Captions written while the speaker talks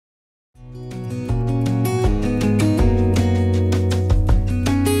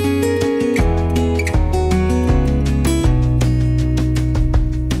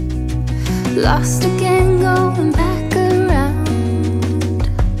Lost again, going back around,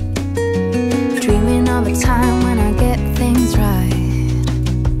 dreaming of a time when I get things right.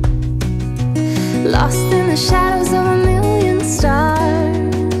 Lost in the shadows of a million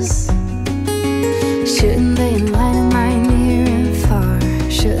stars. Shouldn't they enlighten my near and far?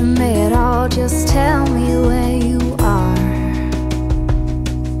 Shouldn't they at all just tell me where you are?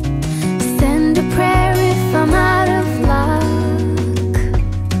 Send a prayer if I'm out of luck.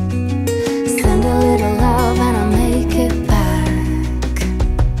 Send a little love and I'll make it back.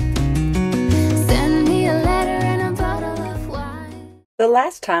 Send me a letter and a bottle of wine. The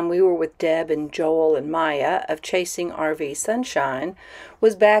last time we were with Deb and Joel and Maya of Chasing RV Sunshine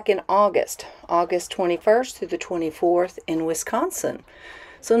was back in August 21st through the 24th in Wisconsin.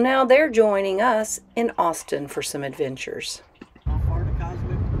 So now they're joining us in Austin for some adventures. How far to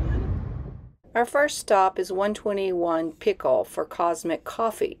Cosmic again? Our first stop is 121 Pickle for Cosmic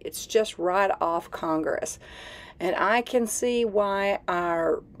Coffee. It's just right off Congress. And I can see why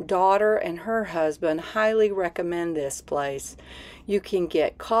our daughter and her husband highly recommend this place. You can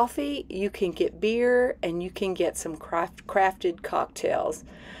get coffee, you can get beer, and you can get some crafted cocktails.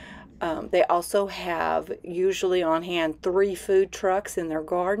 They also have, usually on hand, 3 food trucks in their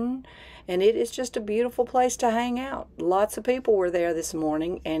garden. And it is just a beautiful place to hang out. Lots of people were there this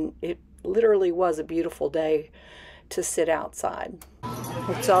morning, and it literally was a beautiful day to sit outside.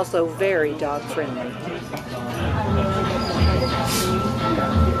 It's also very dog friendly.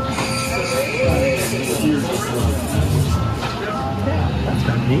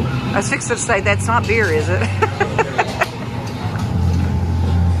 I was fixing to say, that's not beer, is it?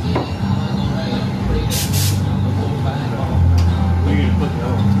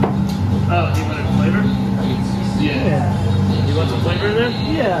 Oh, you want it flavored? Yeah. You want some flavor in there?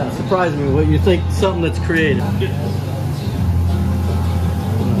 Yeah, surprise me what you think, something that's creative. Yeah.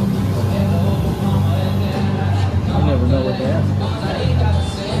 I never know what to ask.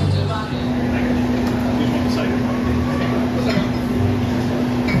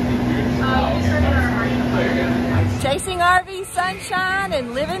 Chasing RV Sunshine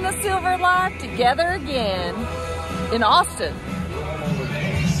and living the silver life together again in Austin.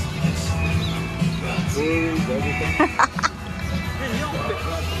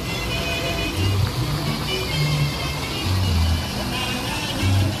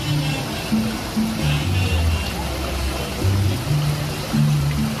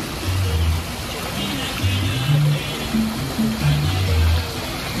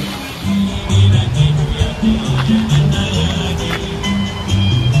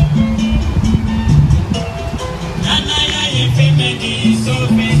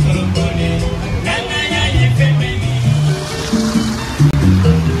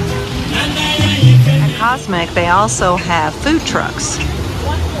 At Cosmic, they also have food trucks.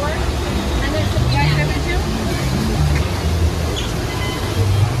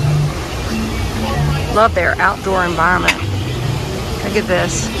 Love their outdoor environment. Look at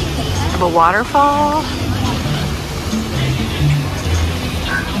this. Have a waterfall.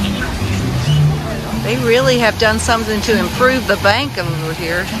 They really have done something to improve the bank over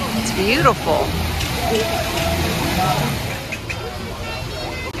here. It's beautiful.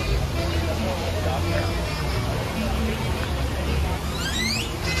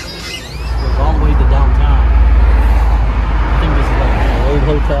 Goes all the way to downtown. I think this is like an old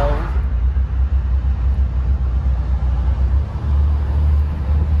hotel.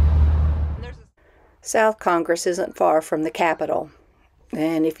 South Congress isn't far from the Capitol.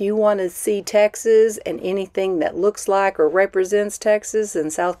 And if you want to see Texas and anything that looks like or represents Texas, then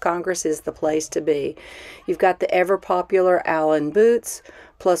South Congress is the place to be. You've got the ever-popular Allen boots,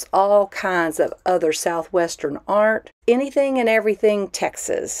 plus all kinds of other Southwestern art. Anything and everything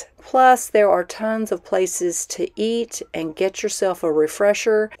Texas. Plus, there are tons of places to eat and get yourself a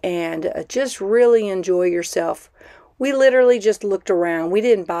refresher and just really enjoy yourself. We literally just looked around. We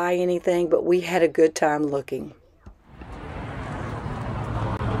didn't buy anything, but we had a good time looking.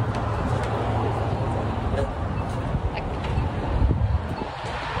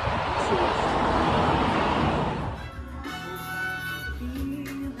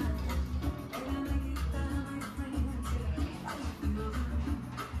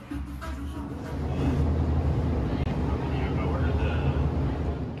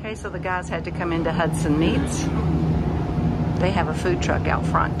 Okay, so the guys had to come into Hudson Meats. They have a food truck out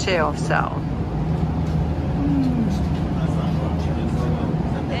front too, so.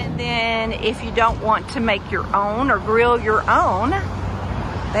 And then if you don't want to make your own or grill your own,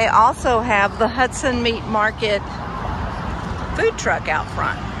 they also have the Hudson Meat Market food truck out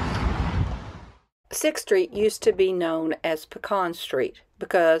front. 6th Street used to be known as Pecan Street.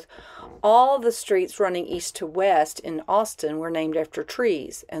 because all the streets running east to west in Austin were named after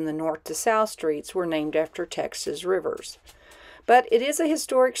trees, and the north to south streets were named after Texas rivers. But it is a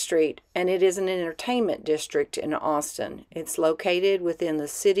historic street, and it is an entertainment district in Austin. It's located within the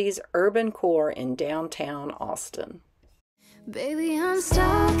city's urban core in downtown Austin. Baby, I'm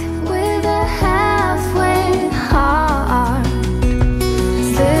stuck with a halfway heart.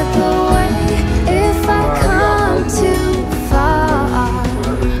 Slip away if I come too far.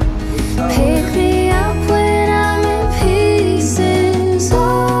 Pick me up when I'm in pieces.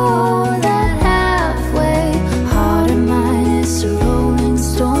 Oh, that halfway heart of mine is a rolling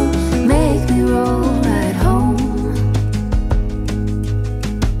stone. Make me roll right home.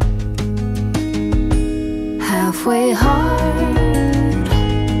 Halfway hard.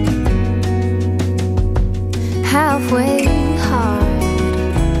 Halfway hard.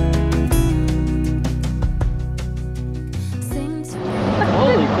 Sing to me.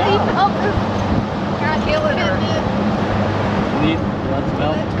 Holy cow. You're killing her. Neat. Let's go.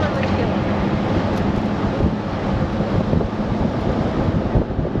 That's really killing her.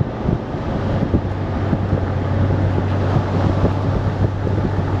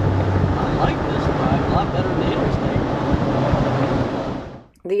 I like this drive a lot better than the interstate.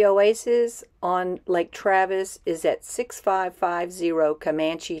 The Oasis on Lake Travis is at 6550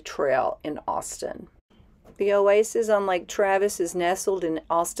 Comanche Trail in Austin. The Oasis on Lake Travis is nestled in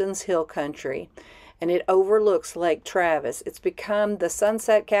Austin's hill country, and it overlooks Lake Travis. It's become the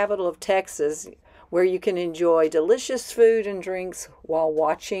sunset capital of Texas, where you can enjoy delicious food and drinks while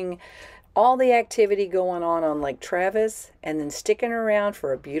watching all the activity going on Lake Travis, and then sticking around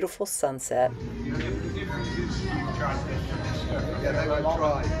for a beautiful sunset. Yeah, they won't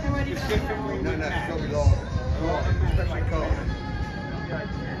try. No, no, it's got to be long. Especially cold.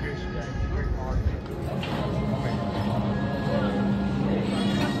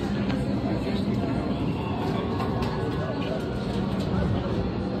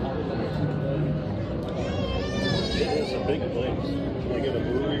 It's a big place. They got a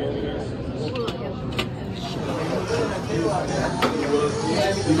brewery over there.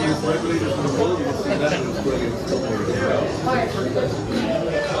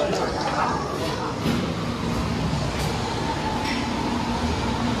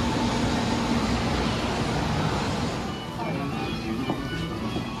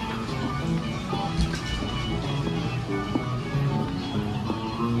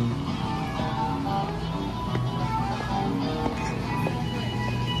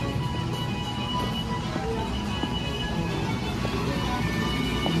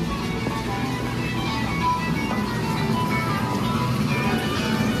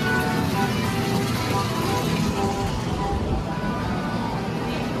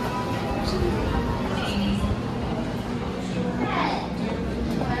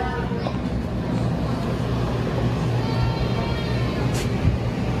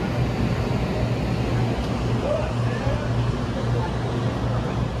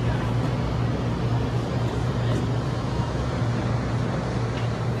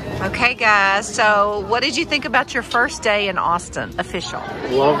 Okay guys, so what did you think about your first day in Austin, official?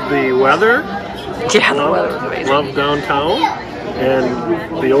 Love the weather. Yeah, the weather was amazing. Love downtown. And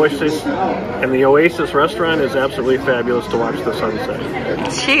the Oasis restaurant is absolutely fabulous to watch the sunset.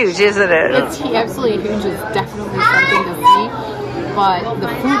 It's huge, isn't it? Yeah. It's absolutely huge. It's definitely something to see. But the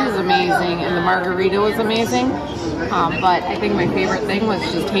food is amazing and the margarita was amazing. But I think my favorite thing was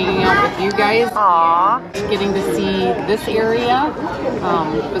just hanging out with you guys. Aww. Getting to see this area,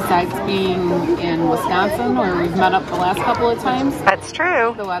 besides being in Wisconsin where we've met up the last couple of times. That's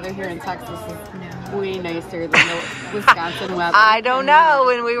true. The weather here in Texas is way nicer than the Wisconsin weather. I don't know.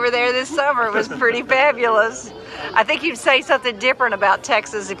 When we were there this summer, it was pretty fabulous. I think you'd say something different about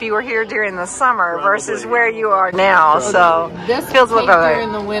Texas if you were here during the summer versus where you are now. So this feels a little better.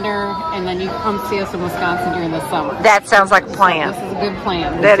 during the winter, and then you come see us in Wisconsin during the summer. That sounds like a plan. This is a good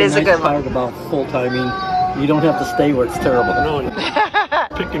plan. That is a good part one. about full timing. You don't have to stay where it's terrible. No,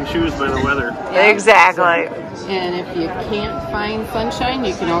 pick and choose by the weather. Exactly. And if you can't find sunshine,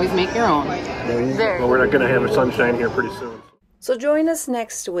 you can always make your own. Well, we're not going to have a sunshine here pretty soon. So join us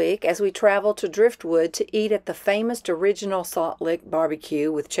next week as we travel to Driftwood to eat at the famous original Saltlick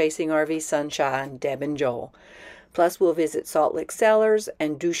BBQ with Chasing RV Sunshine, Deb and Joel. Plus, we'll visit Saltlick Cellars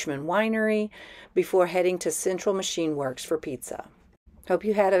and Duchman Winery before heading to Central Machine Works for pizza. Hope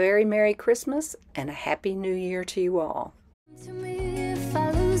you had a very Merry Christmas and a Happy New Year to you all. To me if I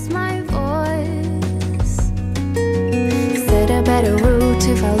lose my voice. Set a better route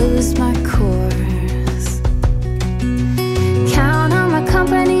if I lose my course. Count on my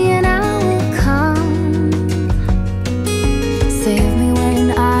company and I will come. Save me when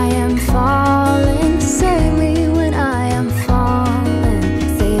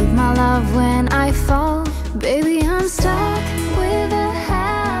stuck with